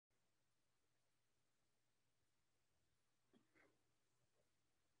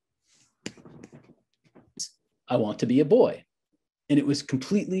I want to be a boy. And it was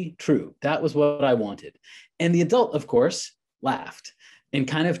completely true. That was what I wanted. And the adult, of course, laughed and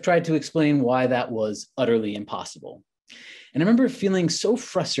kind of tried to explain why that was utterly impossible. And I remember feeling so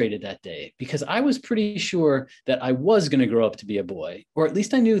frustrated that day because I was pretty sure that I was going to grow up to be a boy, or at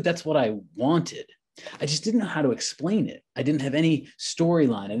least I knew that's what I wanted. I just didn't know how to explain it. I didn't have any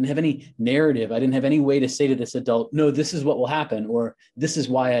storyline. I didn't have any narrative. I didn't have any way to say to this adult, no, this is what will happen, or this is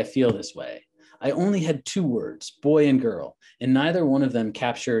why I feel this way. I only had two words, boy and girl, and neither one of them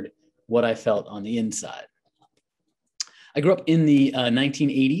captured what I felt on the inside. I grew up in the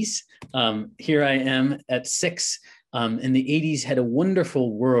 1980s. Here I am at 6. And the 80s had a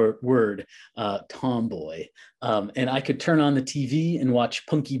wonderful word, tomboy. And I could turn on the TV and watch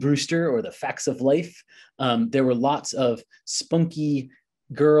Punky Brewster or The Facts of Life. There were lots of spunky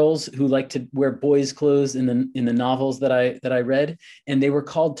girls who liked to wear boys' clothes in the novels that I read, and they were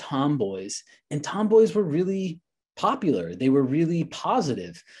called tomboys. And tomboys were really popular. They were really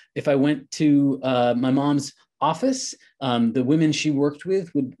positive. If I went to my mom's office, the women she worked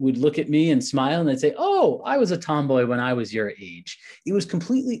with would look at me and smile, and they'd say, oh, I was a tomboy when I was your age. It was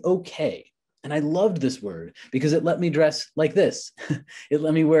completely okay. And I loved this word because it let me dress like this. It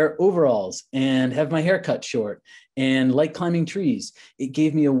let me wear overalls and have my hair cut short and like climbing trees. It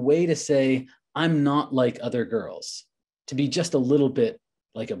gave me a way to say, I'm not like other girls, to be just a little bit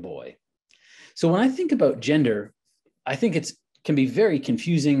like a boy. So when I think about gender, I think it can be very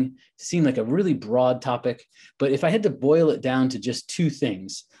confusing, seem like a really broad topic. But if I had to boil it down to just two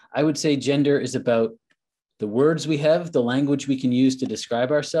things, I would say gender is about the words we have, the language we can use to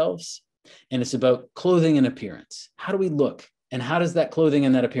describe ourselves. And it's about clothing and appearance. How do we look? And how does that clothing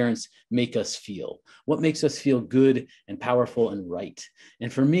and that appearance make us feel? What makes us feel good and powerful and right?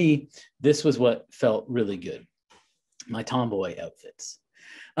 And for me, this was what felt really good, my tomboy outfits.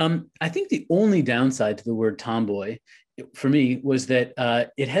 I think the only downside to the word tomboy for me was that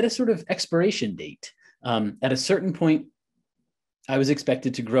it had a sort of expiration date. At a certain point, I was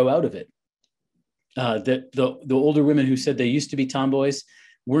expected to grow out of it. The older women who said they used to be tomboys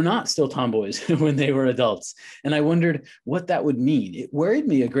were not still tomboys when they were adults. And I wondered what that would mean. It worried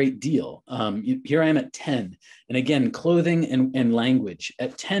me a great deal. Here I am at 10. And again, clothing and language.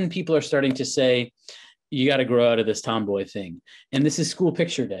 At 10, people are starting to say, you got to grow out of this tomboy thing. And this is school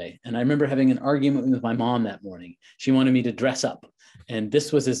picture day. And I remember having an argument with my mom that morning. She wanted me to dress up. And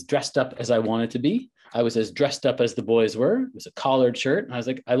this was as dressed up as I wanted to be. I was as dressed up as the boys were. It was a collared shirt. And I was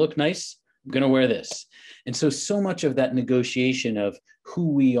like, I look nice. I'm going to wear this. And so much of that negotiation of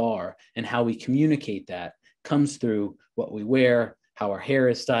who we are and how we communicate that comes through what we wear, how our hair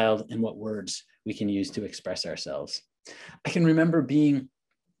is styled, and what words we can use to express ourselves. I can remember being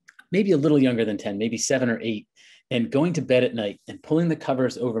maybe a little younger than 10, maybe 7 or 8, and going to bed at night and pulling the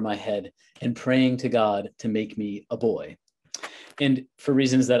covers over my head and praying to God to make me a boy. And for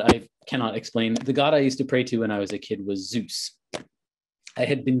reasons that I cannot explain, the God I used to pray to when I was a kid was Zeus. I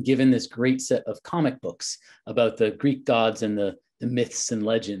had been given this great set of comic books about the Greek gods and the myths and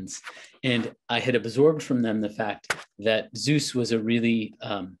legends. And I had absorbed from them the fact that Zeus was a really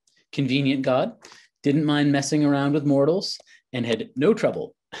convenient god, didn't mind messing around with mortals, and had no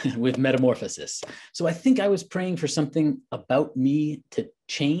trouble with metamorphosis. So I think I was praying for something about me to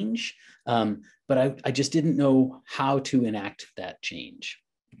change, but I just didn't know how to enact that change.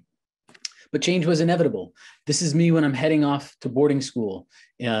 But change was inevitable. This is me when I'm heading off to boarding school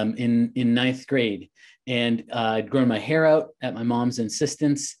in 9th grade. And I'd grown my hair out at my mom's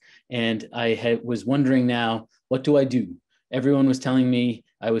insistence. And I was wondering now, what do I do? Everyone was telling me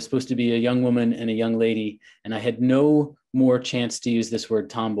I was supposed to be a young woman and a young lady. And I had no more chance to use this word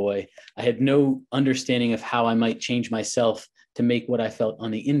tomboy. I had no understanding of how I might change myself to make what I felt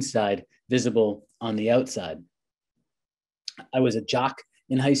on the inside visible on the outside. I was a jock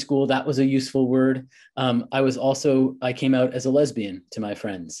in high school. That was a useful word. I came out as a lesbian to my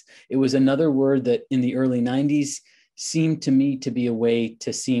friends. It was another word that in the early 90s seemed to me to be a way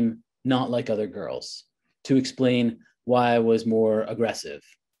to seem not like other girls, to explain why I was more aggressive,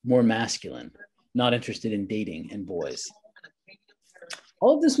 more masculine, not interested in dating and boys.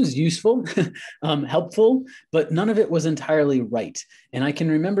 All of this was useful, helpful, but none of it was entirely right. And I can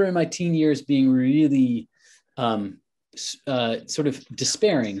remember in my teen years being really sort of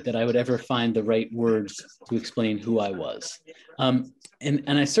despairing that I would ever find the right words to explain who I was. And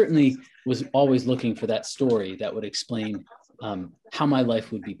I certainly was always looking for that story that would explain how my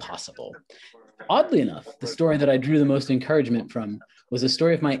life would be possible. Oddly enough, the story that I drew the most encouragement from was a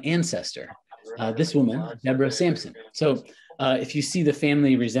story of my ancestor, this woman, Deborah Sampson. So if you see the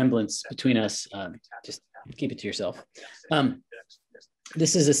family resemblance between us, just keep it to yourself.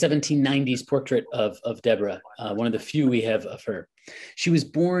 This is a 1790s portrait of Deborah, one of the few we have of her. She was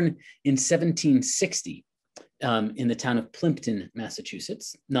born in 1760 in the town of Plimpton,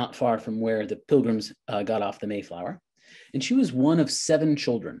 Massachusetts, not far from where the Pilgrims got off the Mayflower. And she was one of 7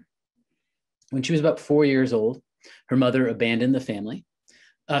 children. When she was about 4 years old, her mother abandoned the family.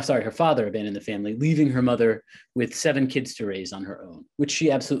 Her father abandoned the family, leaving her mother with 7 kids to raise on her own, which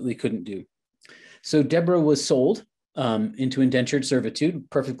she absolutely couldn't do. So Deborah was sold into indentured servitude,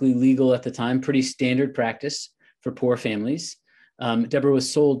 perfectly legal at the time, pretty standard practice for poor families. Deborah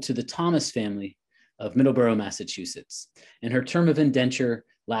was sold to the Thomas family of Middleborough, Massachusetts, and her term of indenture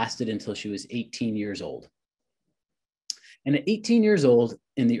lasted until she was 18 years old. And at 18 years old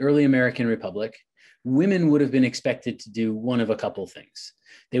in the early American Republic, women would have been expected to do one of a couple things.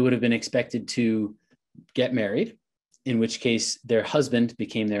 They would have been expected to get married, in which case their husband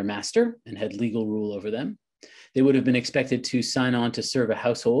became their master and had legal rule over them. They would have been expected to sign on to serve a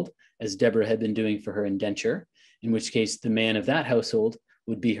household, as Deborah had been doing for her indenture, in which case the man of that household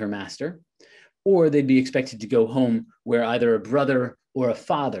would be her master. Or they'd be expected to go home where either a brother or a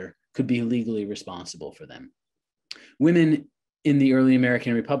father could be legally responsible for them. Women in the early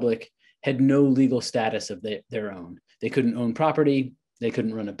American Republic had no legal status of their own. They couldn't own property, they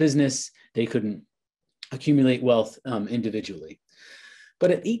couldn't run a business, they couldn't accumulate wealth individually.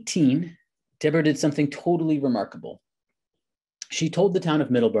 But at 18, Deborah did something totally remarkable. She told the town of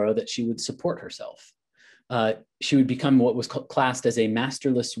Middleborough that she would support herself. She would become what was classed as a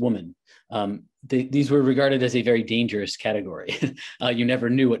masterless woman. These were regarded as a very dangerous category. You never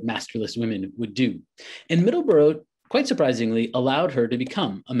knew what masterless women would do. And Middleborough, quite surprisingly, allowed her to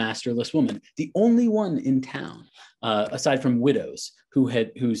become a masterless woman, the only one in town, aside from widows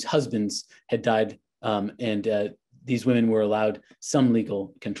whose husbands had died, and these women were allowed some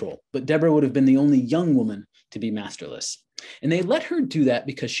legal control. But Deborah would have been the only young woman to be masterless. And they let her do that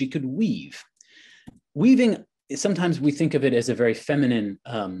because she could weave. Weaving, sometimes we think of it as a very feminine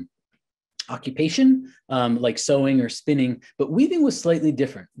occupation, like sewing or spinning, but weaving was slightly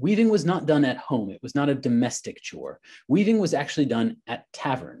different. Weaving was not done at home. It was not a domestic chore. Weaving was actually done at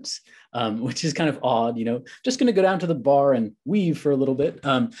taverns, which is kind of odd, just going to go down to the bar and weave for a little bit.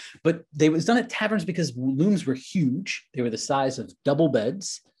 But it was done at taverns because looms were huge. They were the size of double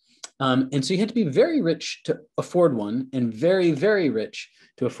beds. And so you had to be very rich to afford one and very, very rich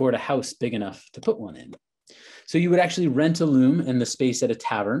to afford a house big enough to put one in. So you would actually rent a loom in the space at a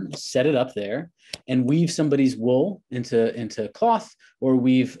tavern, set it up there, and weave somebody's wool into cloth or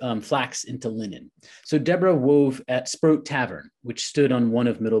weave flax into linen. So Deborah wove at Sproat Tavern, which stood on one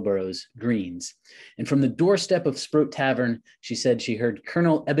of Middleborough's greens. And from the doorstep of Sproat Tavern, she said she heard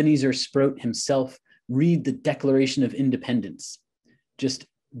Colonel Ebenezer Sproat himself read the Declaration of Independence, just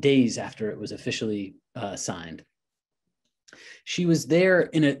days after it was officially signed. She was there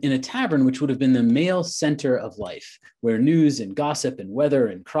in a tavern, which would have been the male center of life, where news and gossip and weather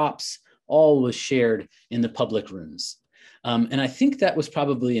and crops all was shared in the public rooms. And I think that was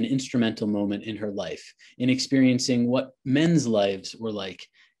probably an instrumental moment in her life, in experiencing what men's lives were like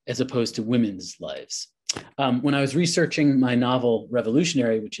as opposed to women's lives. When I was researching my novel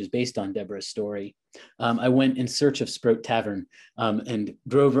Revolutionary, which is based on Deborah's story, I went in search of Sproat Tavern and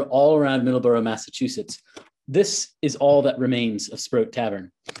drove all around Middleborough, Massachusetts. This is all that remains of Sproat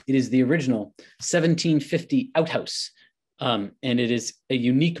Tavern. It is the original 1750 outhouse, and it is a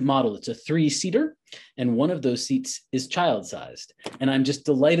unique model. It's a 3-seater, and one of those seats is child-sized. And I'm just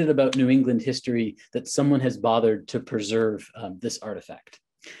delighted about New England history that someone has bothered to preserve this artifact.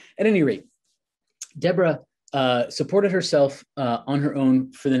 At any rate, Deborah supported herself on her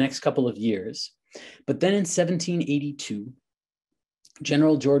own for the next couple of years. But then in 1782,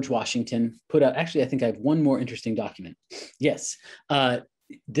 General George Washington put out, actually, I think I have one more interesting document. Yes,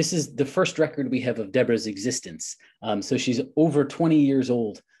 this is the first record we have of Deborah's existence. So she's over 20 years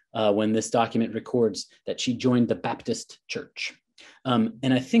old when this document records that she joined the Baptist Church.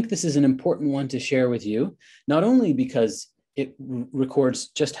 And I think this is an important one to share with you, not only because it records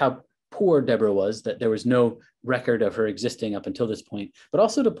just how poor Deborah was, that there was no record of her existing up until this point, but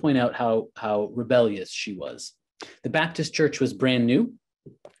also to point out how rebellious she was. The Baptist Church was brand new,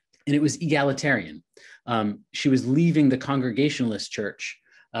 and it was egalitarian. She was leaving the Congregationalist Church,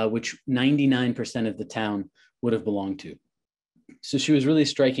 which 99% of the town would have belonged to. So she was really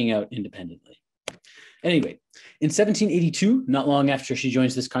striking out independently. Anyway, in 1782, not long after she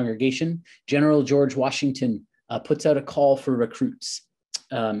joins this congregation, General George Washington puts out a call for recruits.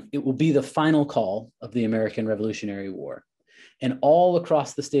 It will be the final call of the American Revolutionary War. And all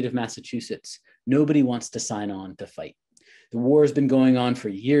across the state of Massachusetts, nobody wants to sign on to fight. The war has been going on for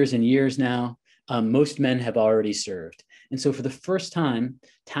years and years now. Most men have already served. And so for the first time,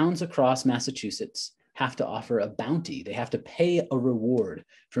 towns across Massachusetts have to offer a bounty. They have to pay a reward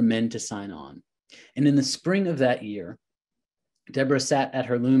for men to sign on. And in the spring of that year, Deborah sat at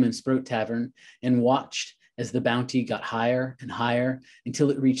her loom in Sproat Tavern and watched as the bounty got higher and higher until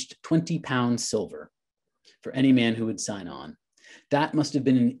it reached 20 pounds silver for any man who would sign on. That must have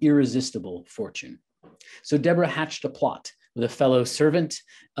been an irresistible fortune. So Deborah hatched a plot with a fellow servant,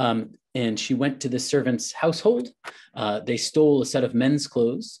 and she went to the servant's household. They stole a set of men's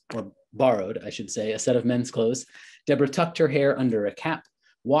clothes, or borrowed, I should say, a set of men's clothes. Deborah tucked her hair under a cap,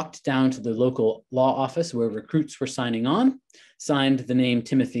 walked down to the local law office where recruits were signing on, signed the name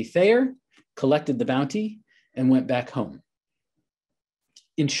Timothy Thayer, collected the bounty, and went back home.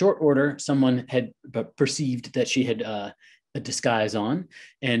 In short order, someone had perceived that she had a disguise on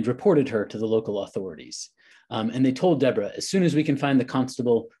and reported her to the local authorities. And they told Deborah, as soon as we can find the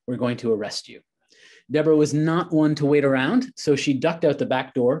constable, we're going to arrest you. Deborah was not one to wait around, so she ducked out the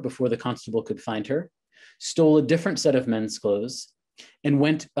back door before the constable could find her, stole a different set of men's clothes, and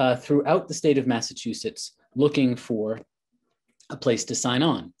went throughout the state of Massachusetts looking for a place to sign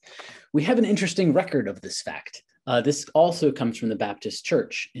on. We have an interesting record of this fact. This also comes from the Baptist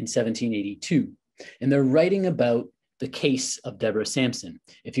Church in 1782, and they're writing about the case of Deborah Sampson.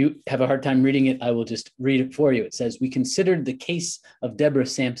 If you have a hard time reading it, I will just read it for you. It says, "We considered the case of Deborah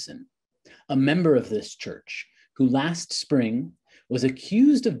Sampson, a member of this church, who last spring was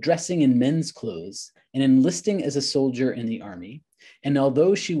accused of dressing in men's clothes and enlisting as a soldier in the army, and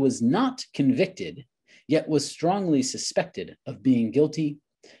although she was not convicted, yet was strongly suspected of being guilty,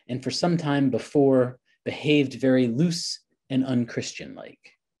 and for some time before behaved very loose and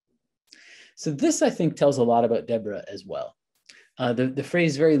unchristian-like." So this, I think, tells a lot about Deborah as well. The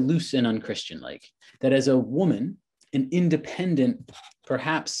phrase very loose and unchristian-like, that as a woman, an independent,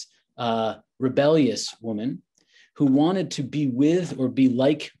 perhaps rebellious woman who wanted to be with or be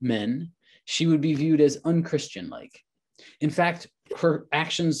like men, she would be viewed as unchristian-like. In fact, her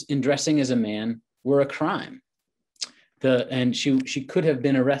actions in dressing as a man were a crime. And she could have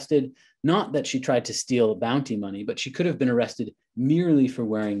been arrested, not that she tried to steal bounty money, but she could have been arrested merely for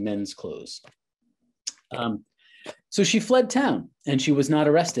wearing men's clothes. So she fled town and she was not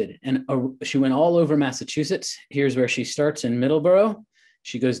arrested. And she went all over Massachusetts. Here's where she starts in Middleborough.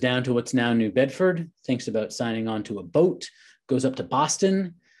 She goes down to what's now New Bedford, thinks about signing on to a boat, goes up to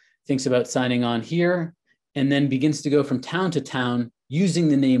Boston, thinks about signing on here, and then begins to go from town to town using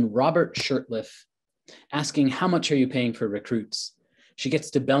the name Robert Shirtliff, asking, how much are you paying for recruits? She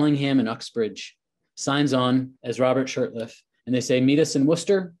gets to Bellingham and Uxbridge, signs on as Robert Shirtliff, and they say, meet us in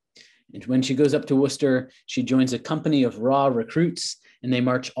Worcester. And when she goes up to Worcester, she joins a company of raw recruits, and they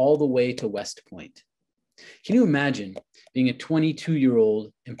march all the way to West Point. Can you imagine being a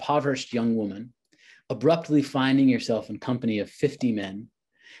 22-year-old impoverished young woman, abruptly finding yourself in company of 50 men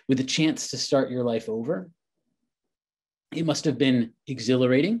with a chance to start your life over? It must have been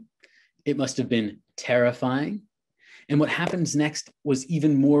exhilarating. It must have been terrifying. And what happens next was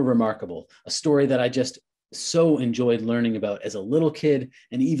even more remarkable, a story that I just so enjoyed learning about as a little kid,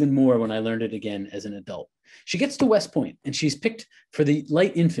 and even more when I learned it again as an adult. She gets to West Point and she's picked for the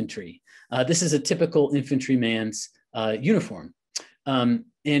light infantry. This is a typical infantryman's uniform.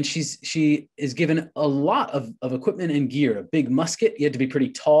 And she is given a lot of equipment and gear, a big musket. You had to be pretty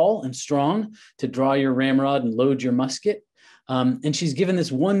tall and strong to draw your ramrod and load your musket. And she's given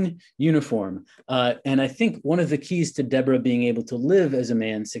this one uniform. And I think one of the keys to Deborah being able to live as a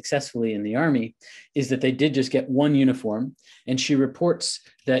man successfully in the army is that they did just get one uniform. And she reports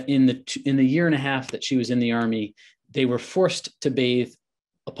that in the year and a half that she was in the army, they were forced to bathe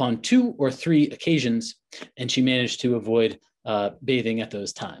upon 2 or 3 occasions, and she managed to avoid bathing at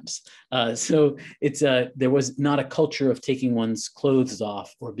those times. So there was not a culture of taking one's clothes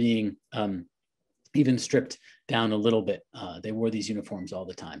off or being even stripped down a little bit. They wore these uniforms all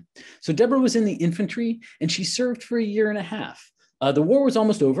the time. So Deborah was in the infantry and she served for a year and a half. The war was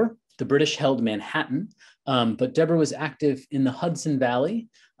almost over. The British held Manhattan, but Deborah was active in the Hudson Valley,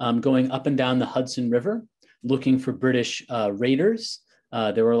 going up and down the Hudson River, looking for British raiders.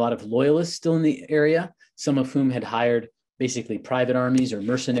 There were a lot of loyalists still in the area, some of whom had hired basically private armies or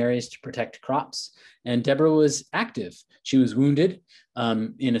mercenaries to protect crops. And Deborah was active. She was wounded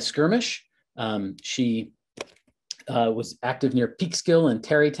in a skirmish. She was active near Peekskill and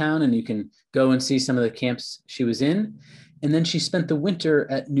Tarrytown, and you can go and see some of the camps she was in. And then she spent the winter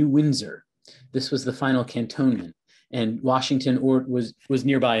at New Windsor. This was the final cantonment. And Washington was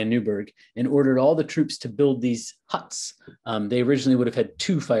nearby in Newburgh and ordered all the troops to build these huts. They originally would have had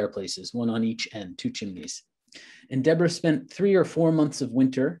 2 fireplaces, one on each end, 2 chimneys. And Deborah spent 3 or 4 months of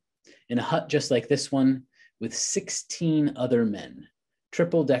winter in a hut just like this one with 16 other men,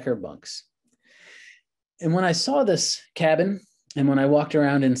 triple-decker bunks. And when I saw this cabin and when I walked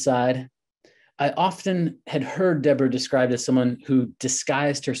around inside, I often had heard Deborah described as someone who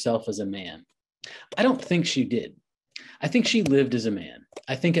disguised herself as a man. I don't think she did. I think she lived as a man.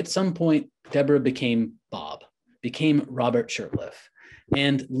 I think at some point, Deborah became Bob, became Robert Shirtliff,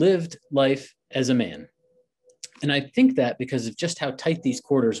 and lived life as a man. And I think that because of just how tight these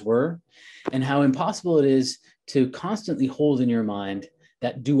quarters were and how impossible it is to constantly hold in your mind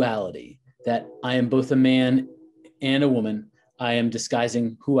that duality, that I am both a man and a woman. I am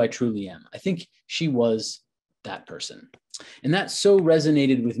disguising who I truly am. I think she was that person. And that so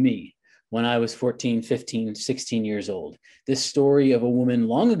resonated with me when I was 14, 15, 16 years old. This story of a woman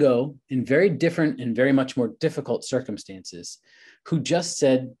long ago in very different and very much more difficult circumstances who just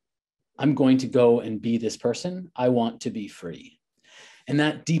said, I'm going to go and be this person. I want to be free. And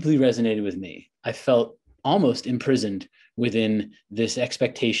that deeply resonated with me. I felt almost imprisoned within this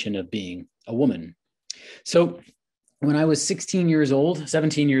expectation of being a woman. So when I was 17 years old,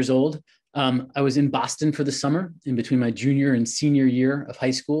 I was in Boston for the summer in between my junior and senior year of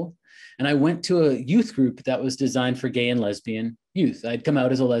high school. And I went to a youth group that was designed for gay and lesbian youth. I'd come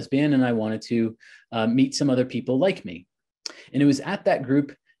out as a lesbian and I wanted to meet some other people like me. And it was at that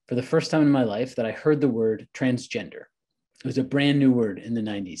group for the first time in my life that I heard the word transgender. It was a brand new word in the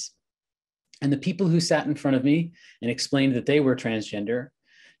 90s. And the people who sat in front of me and explained that they were transgender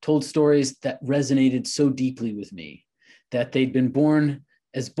told stories that resonated so deeply with me, that they'd been born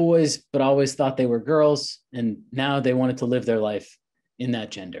as boys, but always thought they were girls. And now they wanted to live their life in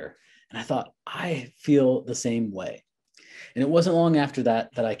that gender. And I thought, I feel the same way. And it wasn't long after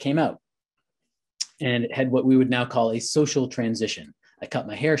that that I came out and had what we would now call a social transition. I cut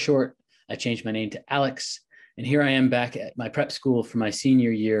my hair short. I changed my name to Alex. And here I am back at my prep school for my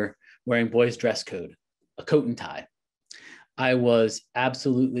senior year wearing boys' dress code, a coat and tie. I was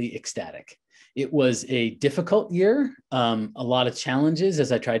absolutely ecstatic. It was a difficult year, a lot of challenges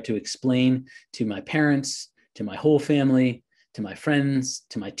as I tried to explain to my parents, to my whole family, to my friends,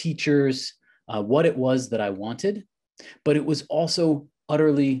 to my teachers, what it was that I wanted. But it was also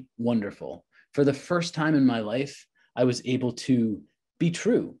utterly wonderful. For the first time in my life, I was able to be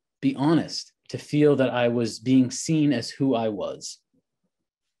true, be honest, to feel that I was being seen as who I was.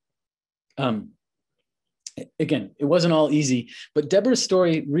 Again, it wasn't all easy, but Deborah's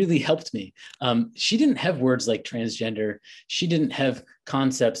story really helped me. She didn't have words like transgender. She didn't have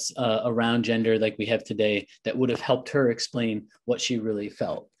concepts around gender like we have today that would have helped her explain what she really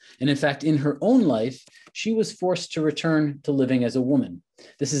felt. And in fact, in her own life, she was forced to return to living as a woman.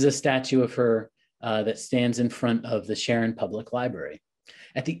 This is a statue of her that stands in front of the Sharon Public Library.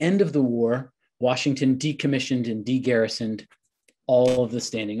 At the end of the war, Washington decommissioned and de-garrisoned all of the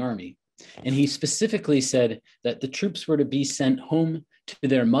standing army. And he specifically said that the troops were to be sent home to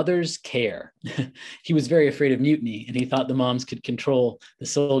their mother's care. He was very afraid of mutiny, and he thought the moms could control the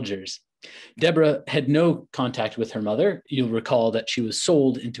soldiers. Deborah had no contact with her mother. You'll recall that she was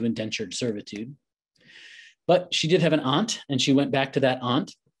sold into indentured servitude. But she did have an aunt, and she went back to that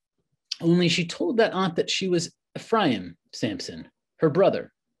aunt. Only she told that aunt that she was Ephraim Sampson, her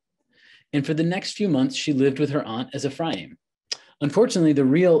brother. And for the next few months, she lived with her aunt as Ephraim. Unfortunately, the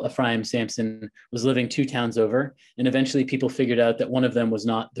real Ephraim Sampson was living 2 towns over, and eventually people figured out that one of them was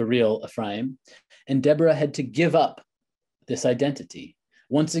not the real Ephraim, and Deborah had to give up this identity.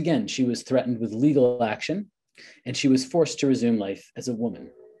 Once again, she was threatened with legal action, and she was forced to resume life as a woman.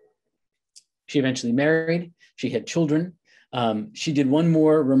 She eventually married, she had children. She did one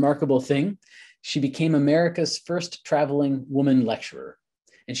more remarkable thing. She became America's first traveling woman lecturer,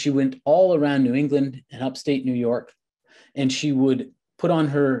 and she went all around New England and upstate New York. And she would put on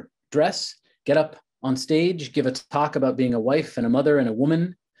her dress, get up on stage, give a talk about being a wife and a mother and a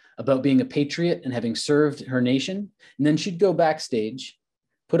woman, about being a patriot and having served her nation. And then she'd go backstage,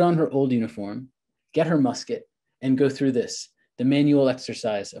 put on her old uniform, get her musket, and go through this, the manual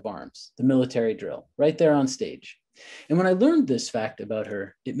exercise of arms, the military drill, right there on stage. And when I learned this fact about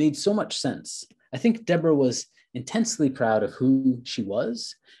her, it made so much sense. I think Deborah was intensely proud of who she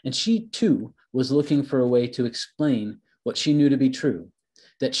was, and she too was looking for a way to explain what she knew to be true,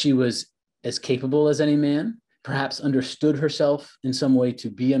 that she was as capable as any man, perhaps understood herself in some way to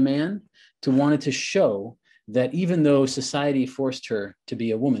be a man, to wanted to show that even though society forced her to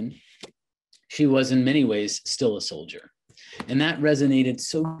be a woman, she was in many ways still a soldier. And that resonated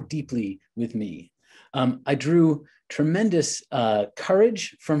so deeply with me. I drew tremendous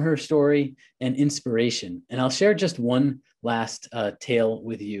courage from her story and inspiration. And I'll share just one last tale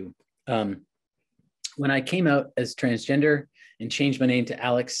with you. When I came out as transgender and changed my name to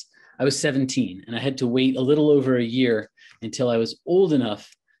Alex, I was 17, and I had to wait a little over a year until I was old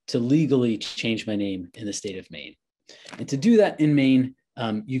enough to legally change my name in the state of Maine. And to do that in Maine,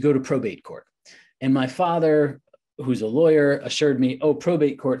 you go to probate court. And my father, who's a lawyer, assured me, oh,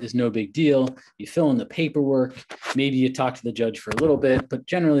 probate court is no big deal. You fill in the paperwork, maybe you talk to the judge for a little bit, but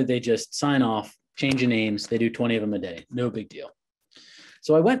generally they just sign off, change your names. They do 20 of them a day, no big deal.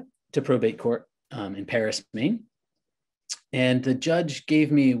 So I went to probate court in Paris, Maine, and the judge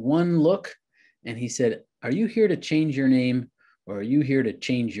gave me one look and he said, are you here to change your name or are you here to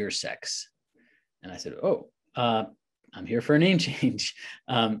change your sex? And I said, oh, I'm here for a name change.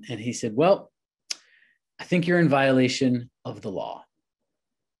 And he said, well, I think you're in violation of the law.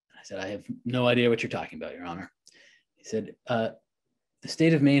 I said, I have no idea what you're talking about, Your Honor. He said, the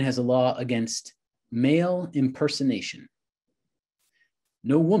state of Maine has a law against male impersonation.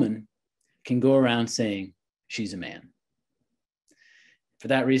 No woman can go around saying she's a man. For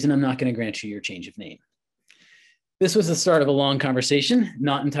that reason, I'm not going to grant you your change of name. This was the start of a long conversation,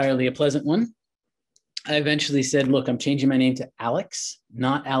 not entirely a pleasant one. I eventually said, look, I'm changing my name to Alex,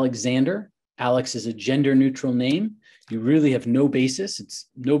 not Alexander. Alex is a gender neutral name. You really have no basis. It's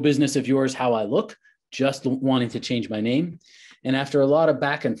no business of yours how I look, just wanting to change my name. And after a lot of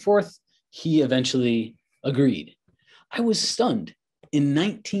back and forth, he eventually agreed. I was stunned in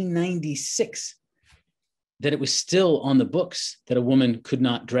 1996 that it was still on the books that a woman could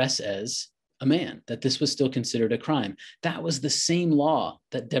not dress as a man, that this was still considered a crime. That was the same law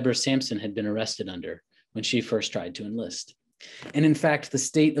that Deborah Sampson had been arrested under when she first tried to enlist. And in fact, the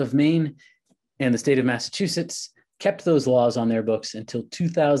state of Maine and the state of Massachusetts kept those laws on their books until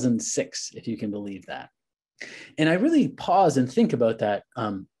 2006, if you can believe that. And I really pause and think about that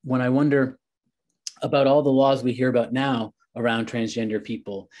when I wonder about all the laws we hear about now around transgender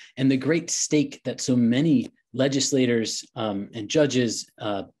people and the great stake that so many legislators and judges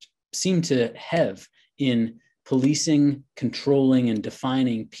seem to have in policing, controlling, and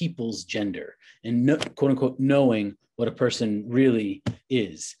defining people's gender and quote unquote knowing what a person really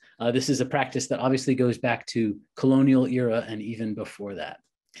is. This is a practice that obviously goes back to colonial era and even before that.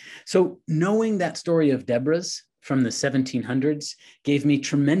 So knowing that story of Deborah's from the 1700s gave me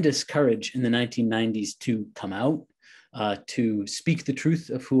tremendous courage in the 1990s to come out, to speak the truth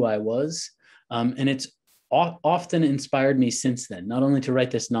of who I was. And it's often inspired me since then, not only to write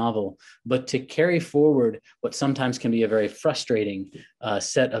this novel, but to carry forward what sometimes can be a very frustrating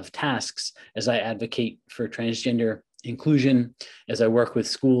set of tasks as I advocate for transgender inclusion, as I work with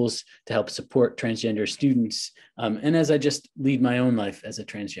schools to help support transgender students, and as I just lead my own life as a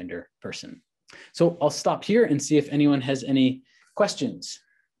transgender person. So I'll stop here and see if anyone has any questions.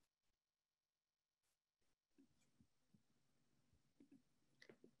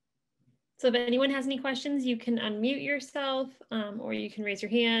 So if anyone has any questions, you can unmute yourself, or you can raise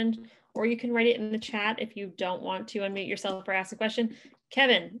your hand, or you can write it in the chat if you don't want to unmute yourself or ask a question.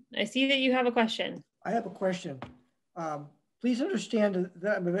 Kevin, I see that you have a question. I have a question. Please understand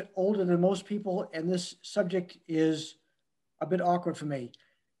that I'm a bit older than most people, and this subject is a bit awkward for me.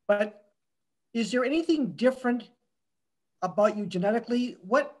 But is there anything different about you genetically?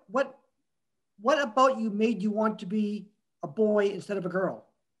 What about you made you want to be a boy instead of a girl?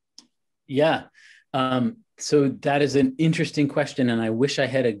 Yeah, so that is an interesting question, and I wish I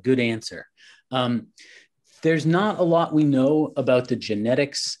had a good answer. There's not a lot we know about the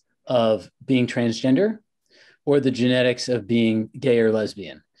genetics of being transgender or the genetics of being gay or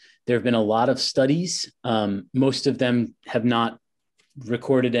lesbian. There have been a lot of studies. Most of them have not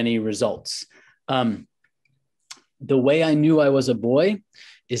recorded any results. The way I knew I was a boy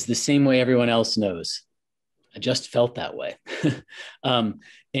is the same way everyone else knows. I just felt that way.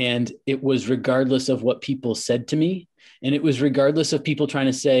 And it was regardless of what people said to me. And it was regardless of people trying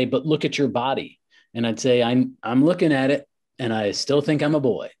to say, but look at your body. And I'd say, I'm looking at it and I still think I'm a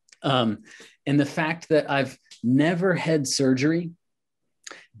boy. And the fact that I've never had surgery,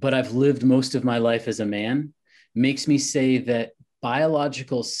 but I've lived most of my life as a man makes me say that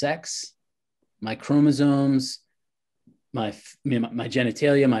biological sex, my chromosomes, my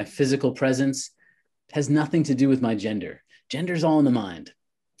genitalia, my physical presence has nothing to do with my gender. Gender's all in the mind.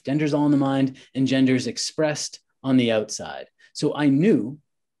 Gender's all in the mind, and gender's expressed on the outside. So I knew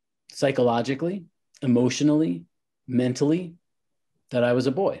psychologically, emotionally, mentally, that I was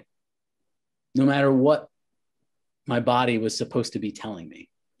a boy, no matter what my body was supposed to be telling me.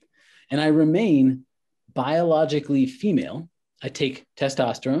 And I remain biologically female. I take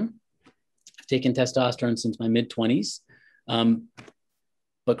testosterone. I've taken testosterone since my mid-20s.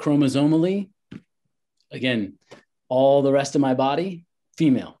 But chromosomally, again, all the rest of my body,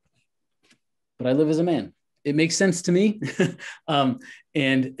 female. But I live as a man. it makes sense to me. But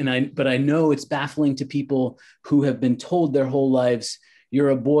I know it's baffling to people who have been told their whole lives, you're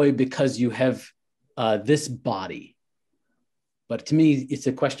a boy because you have this body. But to me, it's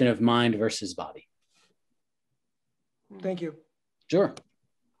a question of mind versus body. Thank you. Sure.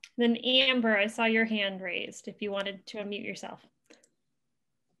 Then Amber, I saw your hand raised if you wanted to unmute yourself.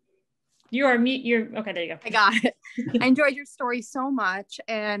 You are mute. Okay, there you go. I got it. I enjoyed your story so much.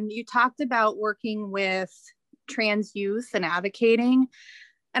 And you talked about working with trans youth and advocating.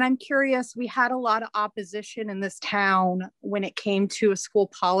 And I'm curious, we had a lot of opposition in this town when it came to a school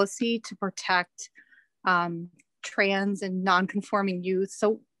policy to protect trans and non-conforming youth.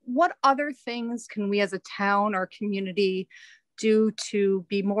 So what other things can we as a town or community do to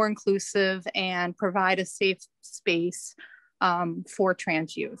be more inclusive and provide a safe space for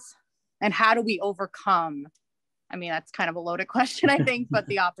trans youth? And how do we overcome, I mean, that's kind of a loaded question, I think, but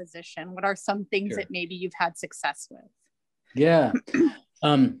the opposition? What are some things that maybe you've had success with? Yeah.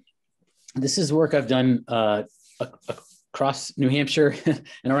 This is work I've done across New Hampshire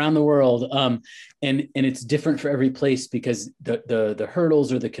and around the world. And it's different for every place because the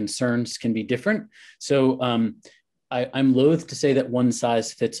hurdles or the concerns can be different. So I'm loath to say that one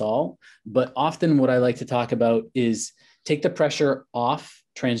size fits all, but often what I like to talk about is take the pressure off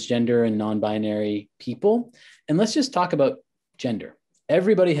transgender and non-binary people. And let's just talk about gender.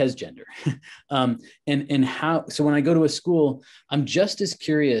 Everybody has gender. And how, so when I go to a school, I'm just as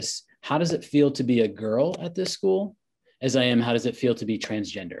curious, how does it feel to be a girl at this school as I am, how does it feel to be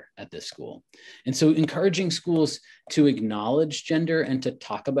transgender at this school? And so encouraging schools to acknowledge gender and to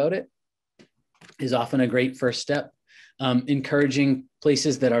talk about it is often a great first step. Encouraging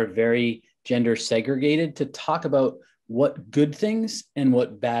places that are very gender segregated to talk about what good things and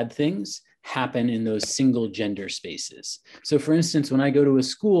what bad things happen in those single gender spaces. So for instance, when I go to a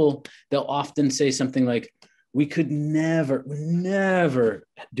school, they'll often say something like, we could never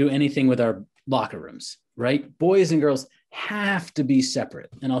do anything with our locker rooms, right? Boys and girls have to be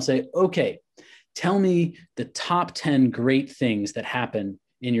separate. And I'll say, okay, tell me the top 10 great things that happen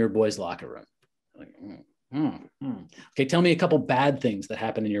in your boys' locker room. Like, Okay, tell me a couple bad things that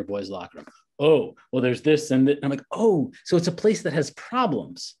happen in your boys' locker room. Oh, well, there's this and that. And I'm like, oh, so it's a place that has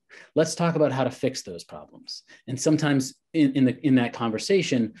problems. Let's talk about how to fix those problems. And sometimes in that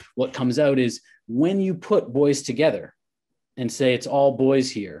conversation, what comes out is when you put boys together and say it's all boys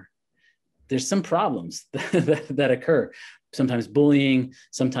here, there's some problems that occur. Sometimes bullying,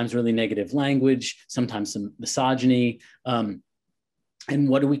 sometimes really negative language, sometimes some misogyny. And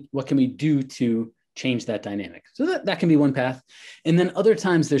what can we do to change that dynamic? So that can be one path. And then other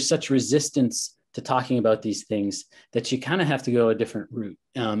times there's such resistance to talking about these things that you kind of have to go a different route.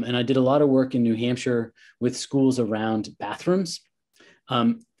 And I did a lot of work in New Hampshire with schools around bathrooms.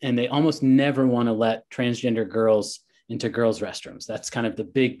 And they almost never want to let transgender girls into girls' restrooms. That's kind of the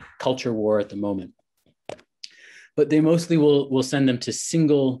big culture war at the moment. But they mostly will send them to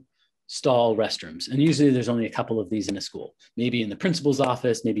single stall restrooms. And usually there's only a couple of these in a school, maybe in the principal's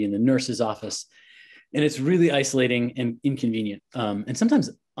office, maybe in the nurse's office. And it's really isolating and inconvenient, and sometimes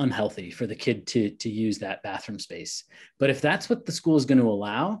unhealthy for the kid to use that bathroom space. But if that's what the school is going to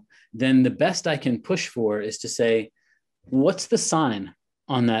allow, then the best I can push for is to say, what's the sign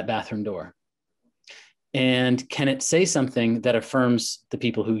on that bathroom door? And can it say something that affirms the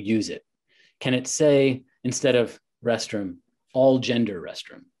people who use it? Can it say, instead of restroom, all gender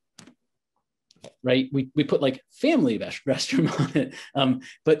restroom? Right? We put like family restroom on it.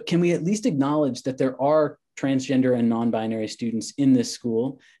 But can we at least acknowledge that there are transgender and non-binary students in this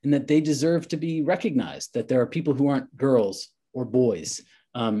school and that they deserve to be recognized, that there are people who aren't girls or boys?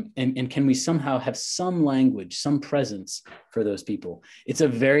 And can we somehow have some language, some presence for those people? It's a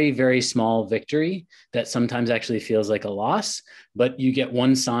very, very small victory that sometimes actually feels like a loss, but you get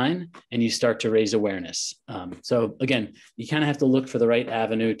one sign and you start to raise awareness. So again, you kind of have to look for the right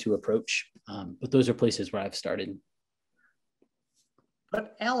avenue to approach, but those are places where I've started.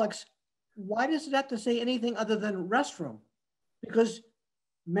 But Alex, why does it have to say anything other than restroom? Because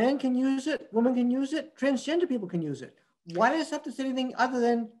men can use it, women can use it, transgender people can use it. Why does it have to say anything other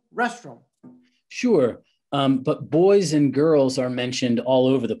than restroom? Sure, but boys and girls are mentioned all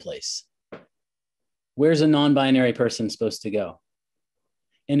over the place. Where's a non-binary person supposed to go?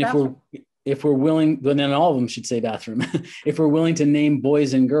 And if we're willing, then all of them should say bathroom. If we're willing to name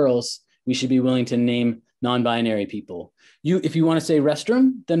boys and girls, we should be willing to name non-binary people. If you want to say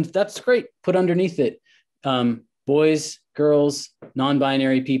restroom, then that's great. Put underneath it, boys, girls,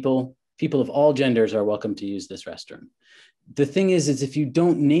 non-binary people, people of all genders are welcome to use this restroom. The thing is if you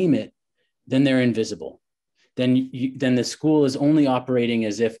don't name it, then they're invisible. then the school is only operating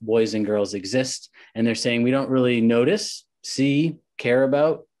as if boys and girls exist. And they're saying, we don't really notice, see, care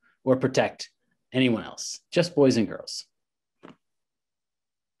about, or protect anyone else, just boys and girls.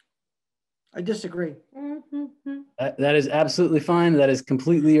 I disagree. That is absolutely fine. That is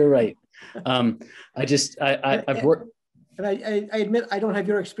completely your right. I've worked. And I admit I don't have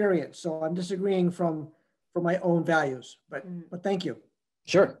your experience, so I'm disagreeing from my own values, but thank you.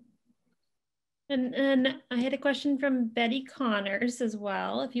 Sure. And I had a question from Betty Connors as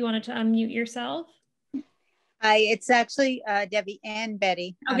well, if you wanted to unmute yourself. Hi, it's actually Debbie and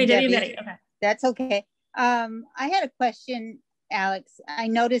Betty. Okay, Debbie and Betty, okay. That's okay. I had a question, Alex. I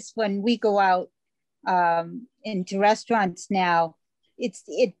noticed when we go out into restaurants now, it's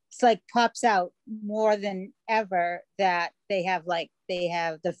like pops out more than ever that they have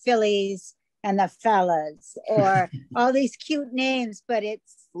the Phillies and the fellas, or all these cute names, but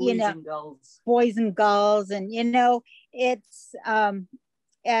it's, boys and girls. And, it's,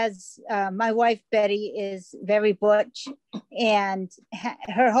 as my wife, Betty, is very butch, and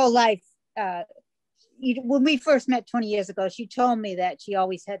her whole life, when we first met 20 years ago, she told me that she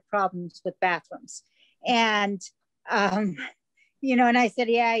always had problems with bathrooms. And, and I said,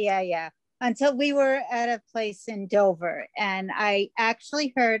 yeah. Until we were at a place in Dover, and I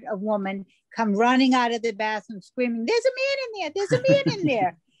actually heard a woman come running out of the bathroom screaming, "There's a man in there, there's a man in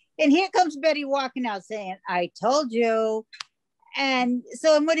there." And here comes Betty walking out saying, "I told you." And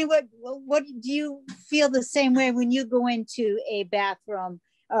so I'm wondering, what do you feel the same way when you go into a bathroom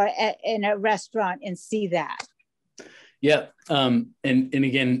or in a restaurant and see that? Yeah. And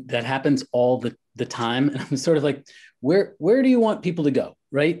again, that happens all the time. And I'm sort of like, where do you want people to go?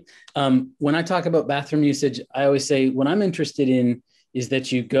 Right. When I talk about bathroom usage, I always say what I'm interested in is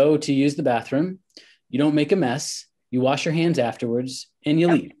that you go to use the bathroom, you don't make a mess, you wash your hands afterwards, and you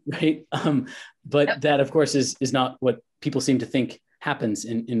leave. Right. But that, of course, is not what people seem to think happens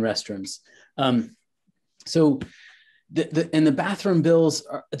in restrooms. So the bathroom bills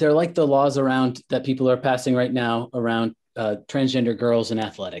they're like the laws around that people are passing right now around transgender girls in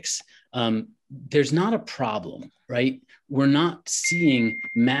athletics. There's not a problem, right? We're not seeing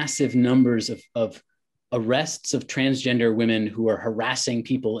massive numbers of arrests of transgender women who are harassing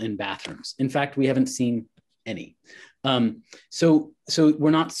people in bathrooms. In fact, we haven't seen any. So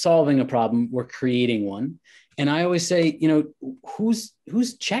we're not solving a problem, we're creating one. And I always say,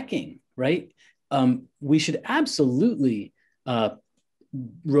 who's checking, right? We should absolutely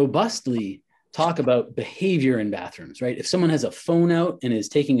robustly talk about behavior in bathrooms, right? If someone has a phone out and is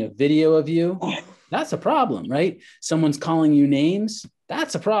taking a video of you, that's a problem, right? Someone's calling you names,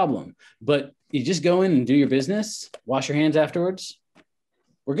 that's a problem. But you just go in and do your business, wash your hands afterwards,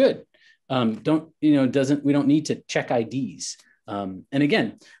 we're good. We don't need to check IDs. And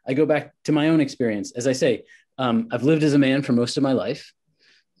again, I go back to my own experience. As I say, I've lived as a man for most of my life.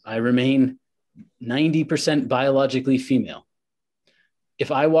 I remain 90% biologically female. If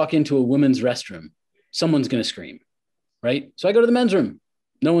I walk into a women's restroom, someone's going to scream, right? So I go to the men's room.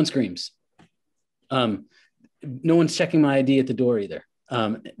 No one screams. No one's checking my ID at the door either.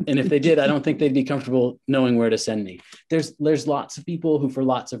 And if they did, I don't think they'd be comfortable knowing where to send me. There's lots of people who, for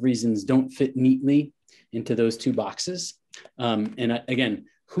lots of reasons, don't fit neatly into those two boxes. Again,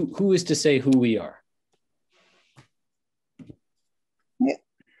 who is to say who we are?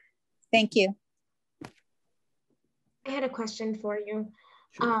 Thank you. I had a question for you.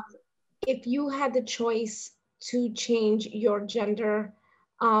 Sure. If you had the choice to change your gender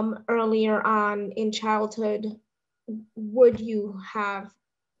earlier on in childhood, would you have?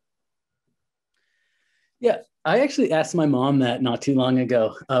 Yeah, I actually asked my mom that not too long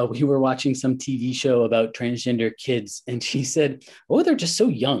ago. We were watching some TV show about transgender kids, and she said, "Oh, they're just so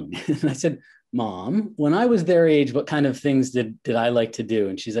young." And I said, "Mom, when I was their age, what kind of things did I like to do?"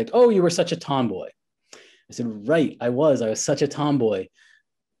 And she's like, "Oh, you were such a tomboy." I said, "Right, I was such a tomboy.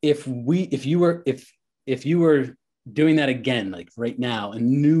 If you were doing that again, like right now,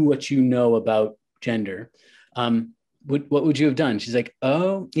 and knew what you know about gender, what would you have done?" She's like,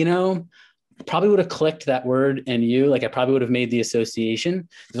 "Oh, probably would have clicked that word and I probably would have made the association.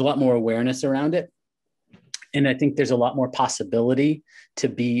 There's a lot more awareness around it. And I think there's a lot more possibility to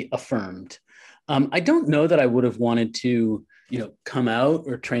be affirmed. I don't know that I would have wanted to, come out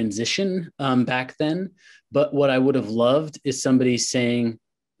or transition back then. But what I would have loved is somebody saying,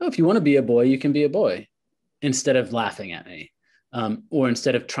 "Oh, if you want to be a boy, you can be a boy," instead of laughing at me, or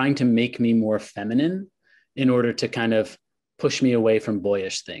instead of trying to make me more feminine in order to kind of push me away from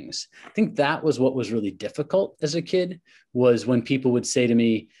boyish things. I think that was what was really difficult as a kid, was when people would say to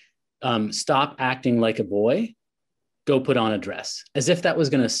me, "Stop acting like a boy," go put on a dress, as if that was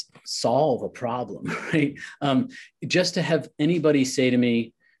going to solve a problem, right? Just to have anybody say to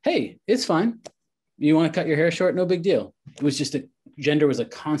me, hey, it's fine. You want to cut your hair short? No big deal. It was just gender was a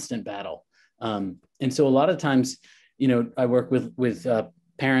constant battle. And so a lot of times, you know, I work with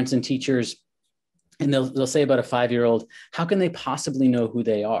parents and teachers, and they'll say about a 5-year-old, how can they possibly know who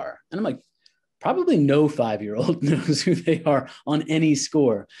they are? And I'm like, probably no 5-year-old knows who they are on any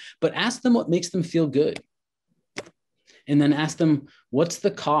score, but ask them what makes them feel good. And then ask them, what's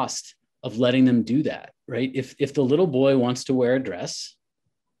the cost of letting them do that, right? If the little boy wants to wear a dress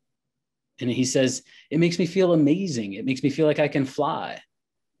and he says, it makes me feel amazing, it makes me feel like I can fly.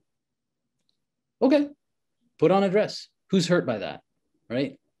 Okay, put on a dress. Who's hurt by that,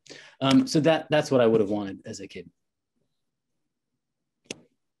 right? So that's what I would have wanted as a kid.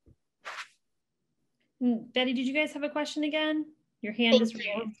 Betty, did you guys have a question again? Your hand is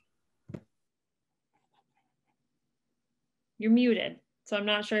raised. You're muted, so I'm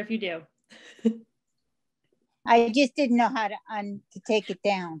not sure if you do. I just didn't know how to take it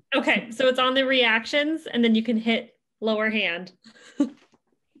down. Okay, so it's on the reactions, and then you can hit lower hand.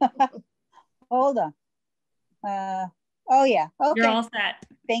 Hold on. Oh yeah, okay. You're all set.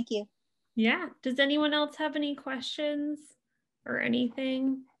 Thank you. Yeah, does anyone else have any questions or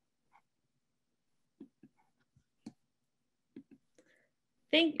anything?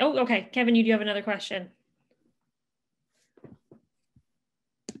 Oh, okay, Kevin, you do have another question.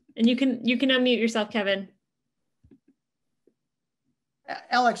 And you can unmute yourself, Kevin.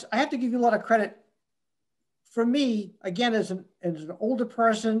 Alex, I have to give you a lot of credit. For me, again, as an older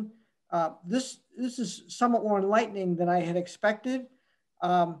person, this is somewhat more enlightening than I had expected.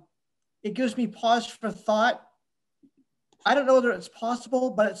 It gives me pause for thought. I don't know whether it's possible,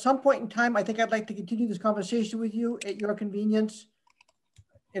 but at some point in time, I think I'd like to continue this conversation with you at your convenience.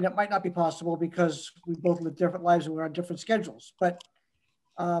 And it might not be possible because we both live different lives and we're on different schedules. But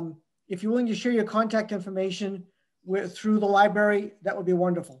if you're willing to share your contact information through the library, that would be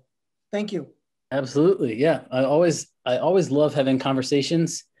wonderful. Thank you. Absolutely. Yeah. I always love having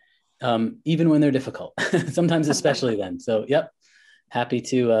conversations, even when they're difficult, sometimes, especially then. So, yep. Happy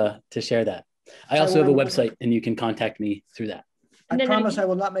to share that. I also have a website and you can contact me through that. I promise I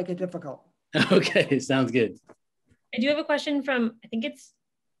will not make it difficult. Okay. Sounds good. I do have a question from, I think it's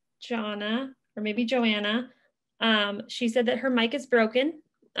Jonna or maybe Joanna. She said that her mic is broken,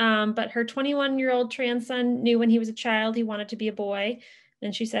 but her 21-year-old trans son knew when he was a child he wanted to be a boy.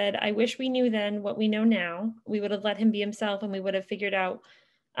 And she said, I wish we knew then what we know now. We would have let him be himself and we would have figured out,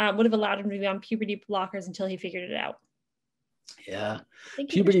 would have allowed him to be on puberty blockers until he figured it out. Yeah,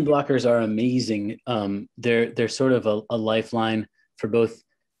 puberty blockers are amazing. They're sort of a lifeline for both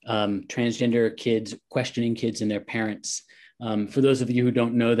transgender kids, questioning kids, and their parents. For those of you who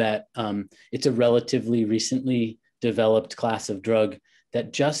don't know that, it's a relatively recently developed class of drug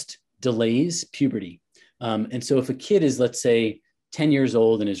that just delays puberty. And so if a kid is, let's say, 10 years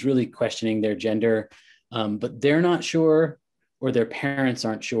old and is really questioning their gender, but they're not sure or their parents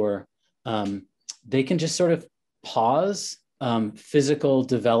aren't sure, they can just sort of pause physical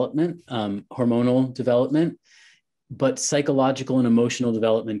development, hormonal development, but psychological and emotional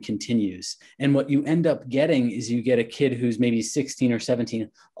development continues. And what you end up getting is you get a kid who's maybe 16 or 17,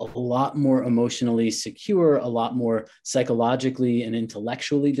 a lot more emotionally secure, a lot more psychologically and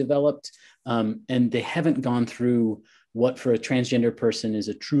intellectually developed. And they haven't gone through what for a transgender person is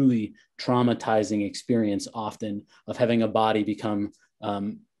a truly traumatizing experience often of having a body become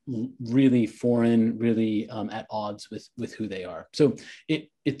really foreign, really at odds with who they are. So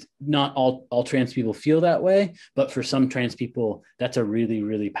it's not all trans people feel that way, but for some trans people, that's a really,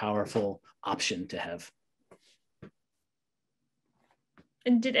 really powerful option to have.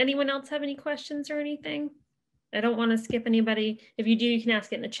 And did anyone else have any questions or anything? I don't want to skip anybody. If you do, you can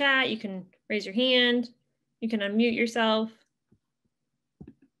ask it in the chat. You can raise your hand. You can unmute yourself.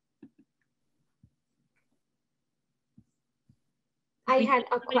 I had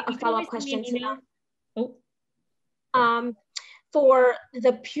a follow-up question to that. Oh. For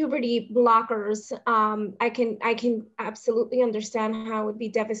the puberty blockers, I can absolutely understand how it would be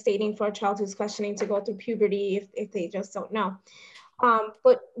devastating for a child who's questioning to go through puberty if they just don't know.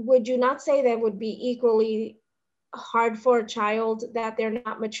 But would you not say that would be equally hard for a child that they're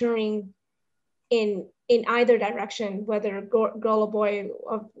not maturing in either direction, whether girl or boy,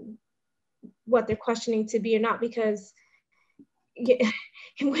 of what they're questioning to be or not? Because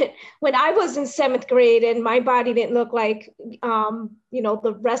when I was in 7th grade and my body didn't look like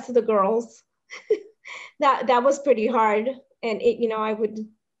the rest of the girls, that was pretty hard. And I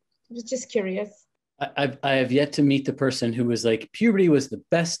was just curious. I have yet to meet the person who was like, puberty was the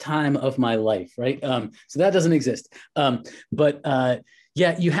best time of my life, right? So that doesn't exist.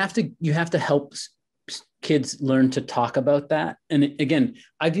 Yeah, you have to help kids learn to talk about that. And again,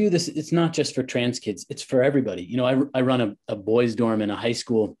 I view this, it's not just for trans kids, it's for everybody. You know, I run a boys dorm in a high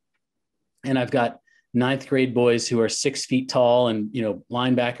school, and I've got ninth grade boys who are 6 feet tall and, you know,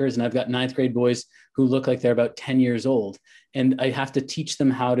 linebackers. And I've got ninth grade boys who look like they're about 10 years old. And I have to teach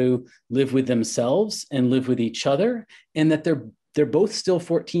them how to live with themselves and live with each other, and that they're both still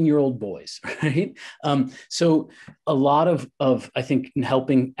 14-year-old boys, right? So a lot of I think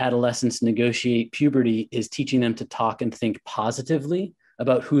helping adolescents negotiate puberty is teaching them to talk and think positively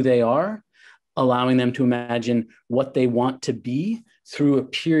about who they are, allowing them to imagine what they want to be through a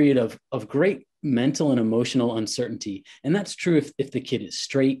period of great mental and emotional uncertainty. And that's true if the kid is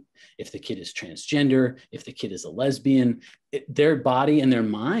straight, if the kid is transgender, if the kid is a lesbian, their body and their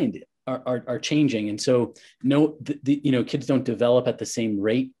mind are changing. And so you know, kids don't develop at the same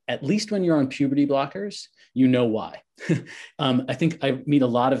rate, at least when you're on puberty blockers, you know why. I think I meet a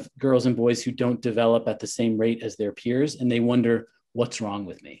lot of girls and boys who don't develop at the same rate as their peers, and they wonder, what's wrong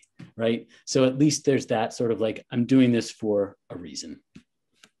with me, right? So at least there's that sort of like, I'm doing this for a reason.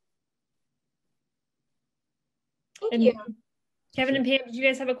 Thank you. Kevin and Pam, did you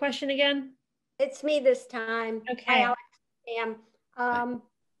guys have a question again? It's me this time. Okay. Hi, Alex, Pam.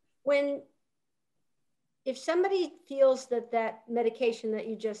 If somebody feels that medication that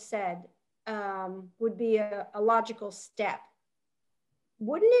you just said would be a logical step,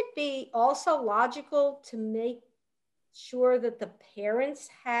 wouldn't it be also logical to make sure that the parents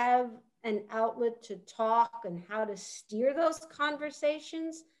have an outlet to talk and how to steer those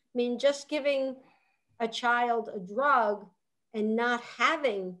conversations? I mean, just giving a child a drug and not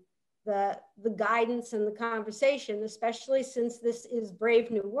having the guidance and the conversation, especially since this is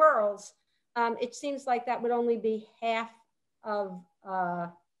Brave New Worlds, it seems like that would only be half of a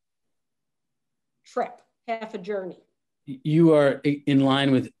trip, half a journey. You are in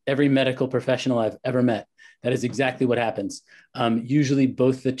line with every medical professional I've ever met. That is exactly what happens. Usually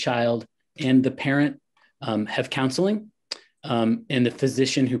both the child and the parent have counseling, and the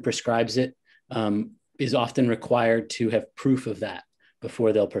physician who prescribes it is often required to have proof of that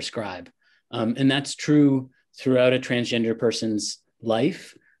before they'll prescribe. And that's true throughout a transgender person's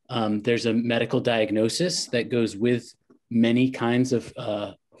life. There's a medical diagnosis that goes with many kinds of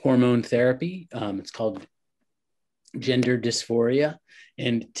hormone therapy. It's called gender dysphoria.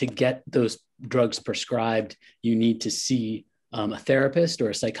 And to get those drugs prescribed, you need to see a therapist or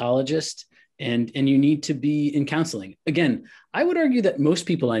a psychologist, and you need to be in counseling. Again, I would argue that most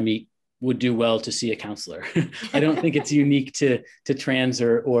people I meet would do well to see a counselor. I don't think it's unique to trans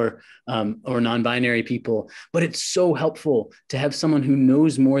or non-binary people, but it's so helpful to have someone who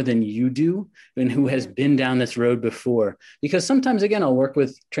knows more than you do and who has been down this road before. Because sometimes, again, I'll work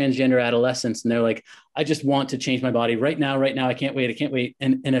with transgender adolescents and they're like, I just want to change my body right now. I can't wait.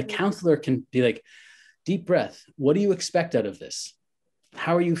 And a counselor can be like, deep breath. What do you expect out of this?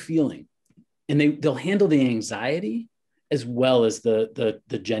 How are you feeling? And they'll handle the anxiety as well as the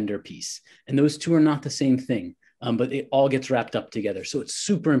gender piece. And those two are not the same thing, but it all gets wrapped up together. So it's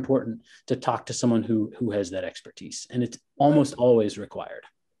super important to talk to someone who has that expertise, and it's almost always required.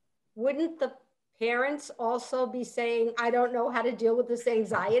 Wouldn't the parents also be saying, I don't know how to deal with this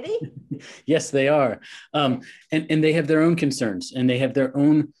anxiety? Yes, they are. And they have their own concerns and they have their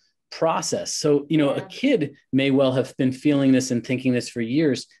own process. So, you know, a kid may well have been feeling this and thinking this for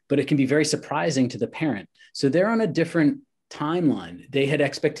years, but it can be very surprising to the parent. So they're on a different timeline. They had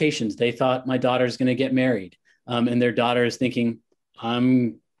expectations. They thought my daughter's going to get married. And their daughter is thinking,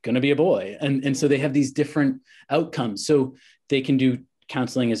 I'm going to be a boy. And so they have these different outcomes. So they can do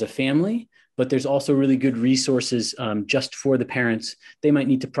counseling as a family, but there's also really good resources just for the parents. They might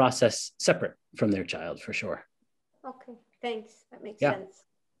need to process separate from their child for sure. Okay, thanks. That makes sense.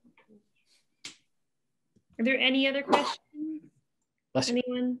 Are there any other questions?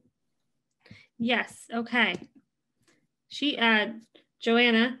 Anyone? Yes. Okay.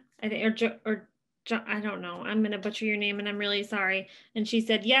 Joanna, I think, or I don't know. I'm going to butcher your name and I'm really sorry. And she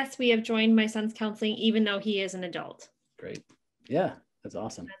said, yes, we have joined my son's counseling, even though he is an adult. Great. Yeah, that's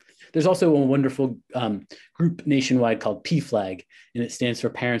awesome. There's also a wonderful group nationwide called PFLAG, and it stands for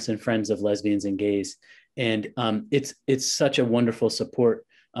Parents and Friends of Lesbians and Gays. And it's such a wonderful support.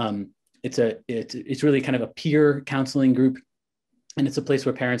 It's really kind of a peer counseling group. And it's a place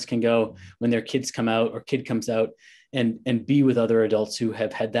where parents can go when their kids come out or kid comes out and be with other adults who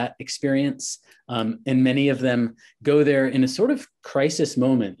have had that experience. And many of them go there in a sort of crisis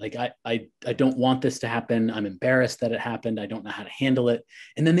moment. Like, I don't want this to happen. I'm embarrassed that it happened. I don't know how to handle it.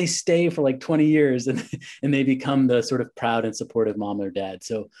 And then they stay for like 20 years and they become the sort of proud and supportive mom or dad.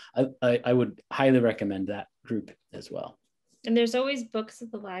 So I would highly recommend that group as well. And there's always books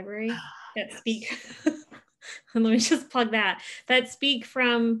at the library that speak, and let me just plug that speak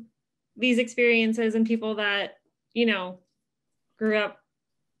from these experiences and people that, you know, grew up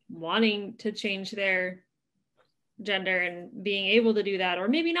wanting to change their gender and being able to do that, or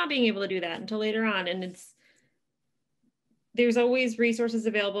maybe not being able to do that until later on. And there's always resources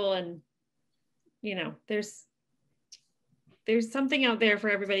available, and, you know, there's something out there for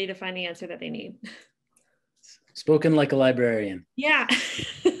everybody to find the answer that they need. Spoken like a librarian. Yeah.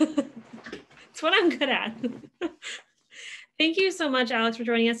 It's what I'm good at. Thank you so much, Alex, for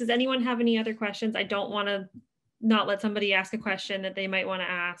joining us. Does anyone have any other questions? I don't want to not let somebody ask a question that they might want to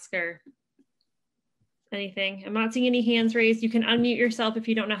ask or anything. I'm not seeing any hands raised. You can unmute yourself if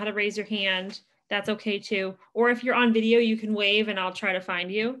you don't know how to raise your hand. That's okay too. Or if you're on video, you can wave and I'll try to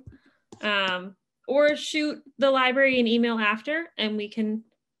find you. Or shoot the library an email after and we can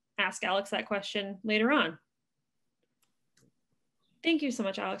ask Alex that question later on. Thank you so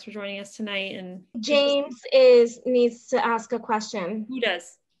much, Alex, for joining us tonight. And James needs to ask a question. Who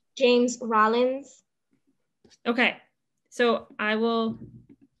does? James Rollins. Okay, so I will,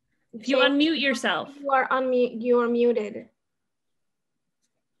 if you unmute yourself. You are muted.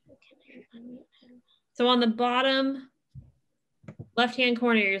 So on the bottom left-hand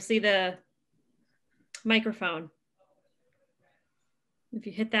corner, you'll see the microphone. If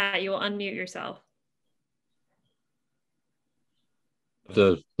you hit that, you will unmute yourself.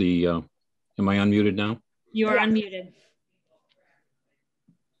 Am I unmuted now? You are unmuted.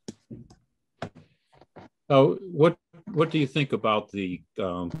 Oh, what do you think about the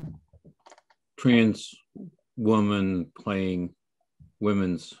trans woman playing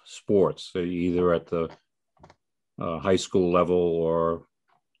women's sports, either at the high school level or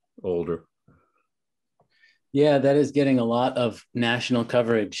older? Yeah, that is getting a lot of national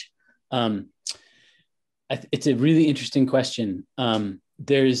coverage. It's a really interesting question.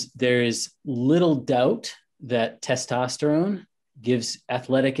 There's little doubt that testosterone gives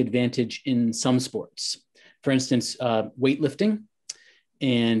athletic advantage in some sports. For instance, weightlifting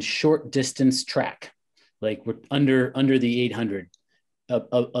and short distance track, like we're under the 800,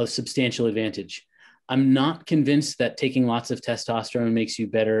 a substantial advantage. I'm not convinced that taking lots of testosterone makes you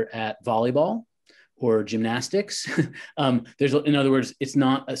better at volleyball or gymnastics. In other words, it's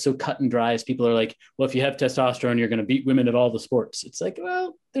not so cut and dry as people are like, well, if you have testosterone, you're going to beat women at all the sports. It's like,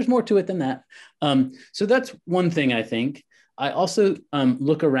 well, there's more to it than that. So that's one thing I think. I also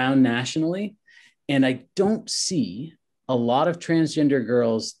look around nationally, and I don't see a lot of transgender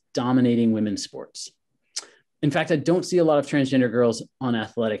girls dominating women's sports. In fact, I don't see a lot of transgender girls on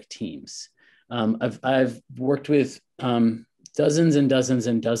athletic teams. I've worked with dozens and dozens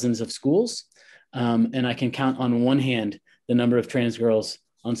and dozens of schools, and I can count on one hand the number of trans girls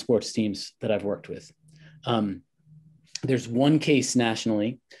on sports teams that I've worked with. There's one case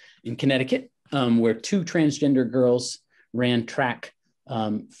nationally in Connecticut where two transgender girls ran track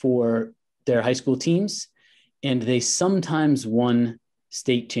for their high school teams, and they sometimes won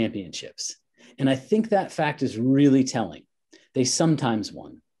state championships. And I think that fact is really telling. They sometimes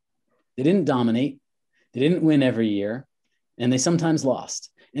won. They didn't dominate. They didn't win every year, and they sometimes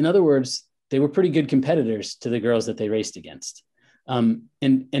lost. In other words, they were pretty good competitors to the girls that they raced against. And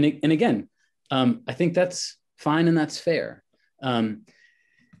again, I think that's fine and that's fair.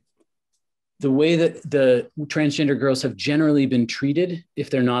 The way that the transgender girls have generally been treated if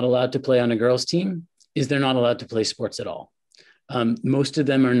they're not allowed to play on a girls' team is they're not allowed to play sports at all. Most of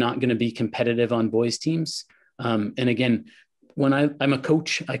them are not going to be competitive on boys' teams. And again, when I'm a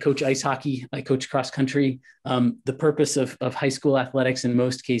coach, I coach ice hockey, I coach cross country. The purpose of high school athletics in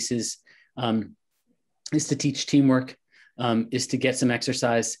most cases is to teach teamwork, is to get some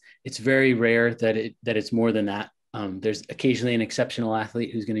exercise. It's very rare that it's more than that. There's occasionally an exceptional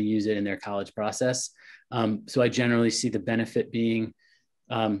athlete who's going to use it in their college process. So I generally see the benefit being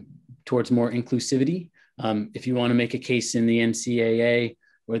towards more inclusivity. If you want to make a case in the NCAA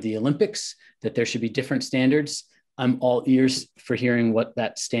or the Olympics that there should be different standards, I'm all ears for hearing what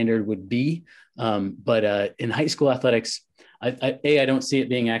that standard would be. But in high school athletics, I don't see it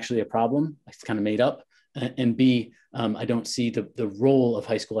being actually a problem. It's kind of made up. And B, I don't see the role of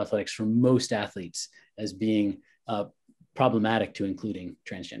high school athletics for most athletes as being problematic to including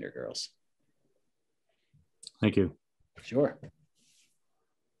transgender girls. Thank you. Sure.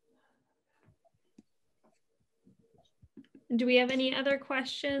 Do we have any other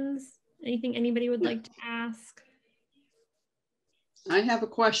questions? Anything anybody would like to ask? I have a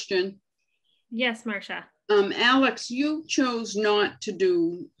question. Yes, Marcia. Alex, you chose not to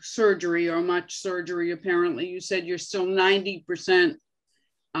do surgery or much surgery, apparently. You said you're still 90%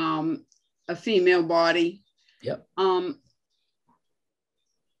 a female body. Yep.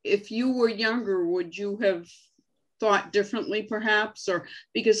 If you were younger, would you have thought differently perhaps? Or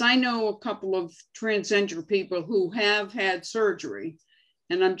because I know a couple of transgender people who have had surgery,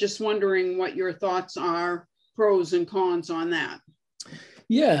 and I'm just wondering what your thoughts are, pros and cons on that.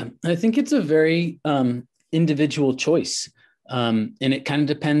 Yeah, I think it's a very individual choice. And it kind of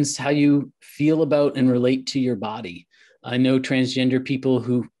depends how you feel about and relate to your body. I know transgender people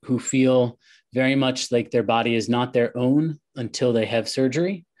who feel very much like their body is not their own until they have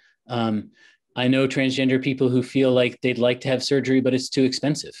surgery. I know transgender people who feel like they'd like to have surgery, but it's too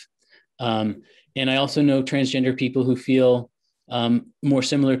expensive. And I also know transgender people who feel more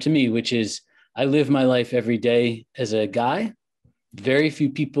similar to me, which is I live my life every day as a guy. Very few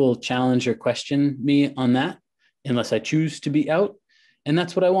people challenge or question me on that unless I choose to be out. And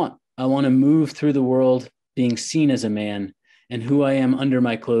that's what I want. I want to move through the world being seen as a man, and who I am under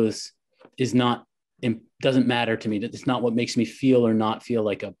my clothes is not, doesn't matter to me. It's not what makes me feel or not feel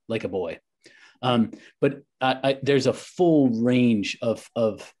like a boy. But there's a full range of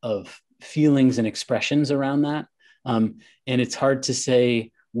feelings and expressions around that. And it's hard to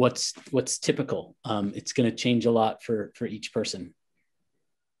say what's typical. It's going to change a lot for each person.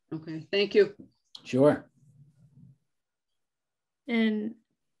 Okay, thank you. Sure. And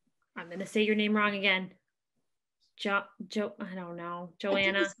I'm going to say your name wrong again. I don't know.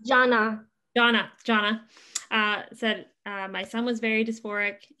 Joanna. Jonna said, my son was very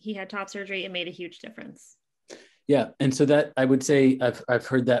dysphoric. He had top surgery. It made a huge difference. Yeah. And so that I would say I've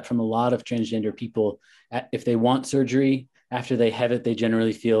heard that from a lot of transgender people. If they want surgery, after they have it, they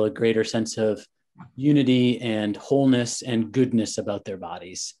generally feel a greater sense of unity and wholeness and goodness about their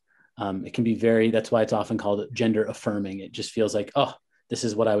bodies. It can be that's why it's often called gender affirming. It just feels like, oh, this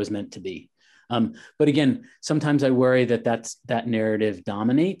is what I was meant to be. But again, sometimes I worry that narrative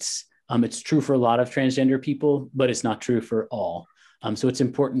dominates. It's true for a lot of transgender people, but it's not true for all. So it's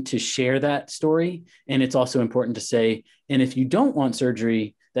important to share that story. And it's also important to say, and if you don't want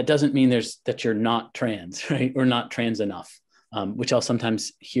surgery, that doesn't mean that you're not trans, right? Or not trans enough, which I'll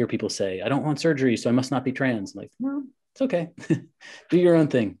sometimes hear people say, I don't want surgery, so I must not be trans. I'm like, no, it's okay. Do your own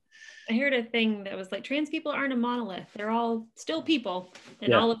thing. I heard a thing that was like, trans people aren't a monolith. They're all still people,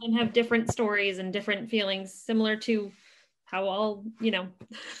 and all of them have different stories and different feelings, similar to how all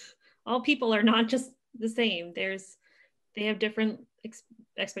people are not just the same. They have different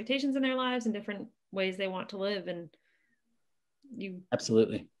expectations in their lives and different ways they want to live. And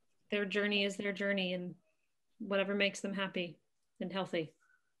absolutely, their journey is their journey, and whatever makes them happy and healthy.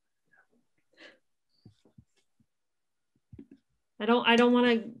 I don't want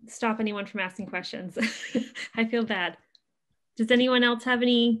to stop anyone from asking questions. I feel bad. Does anyone else have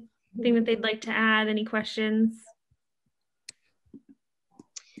anything that they'd like to add? Any questions?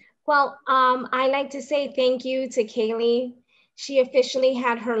 Well, I like to say thank you to Kaylee. She officially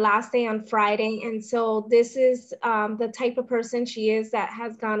had her last day on Friday. And so this is the type of person she is that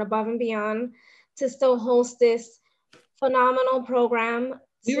has gone above and beyond to still host this phenomenal program.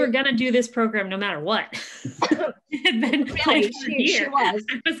 We were going to do this program no matter what. It had been really, she was.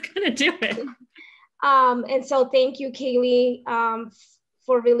 I was going to do it. And so thank you, Kaylee,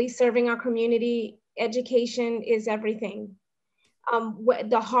 for really serving our community. Education is everything.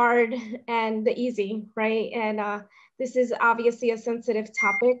 The hard and the easy, right? And this is obviously a sensitive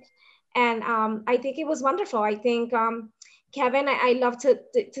topic. And I think it was wonderful. I think, Kevin, I love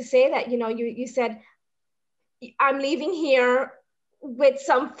to say that, you said, I'm leaving here with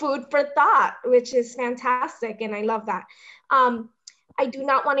some food for thought, which is fantastic. And I love that. I do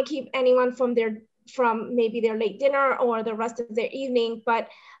not want to keep anyone from maybe their late dinner or the rest of their evening, but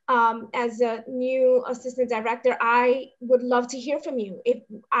as a new assistant director, I would love to hear from you.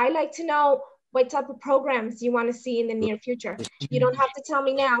 I like to know what type of programs you want to see in the near future. You don't have to tell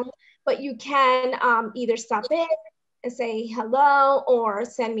me now, but you can either stop in and say hello or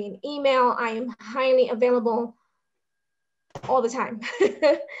send me an email. I am highly available all the time.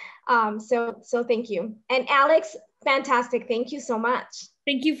 So thank you. And Alex, fantastic. Thank you so much.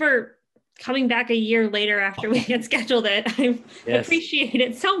 Thank you for coming back a year later after we had scheduled it. I appreciate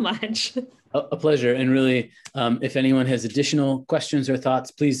it so much. A pleasure. And really, if anyone has additional questions or thoughts,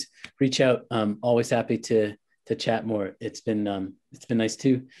 please reach out. Always happy to chat more. It's been nice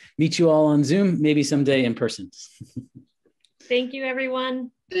to meet you all on Zoom, maybe someday in person. Thank you,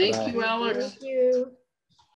 everyone. Thank you, Alex. Thank you.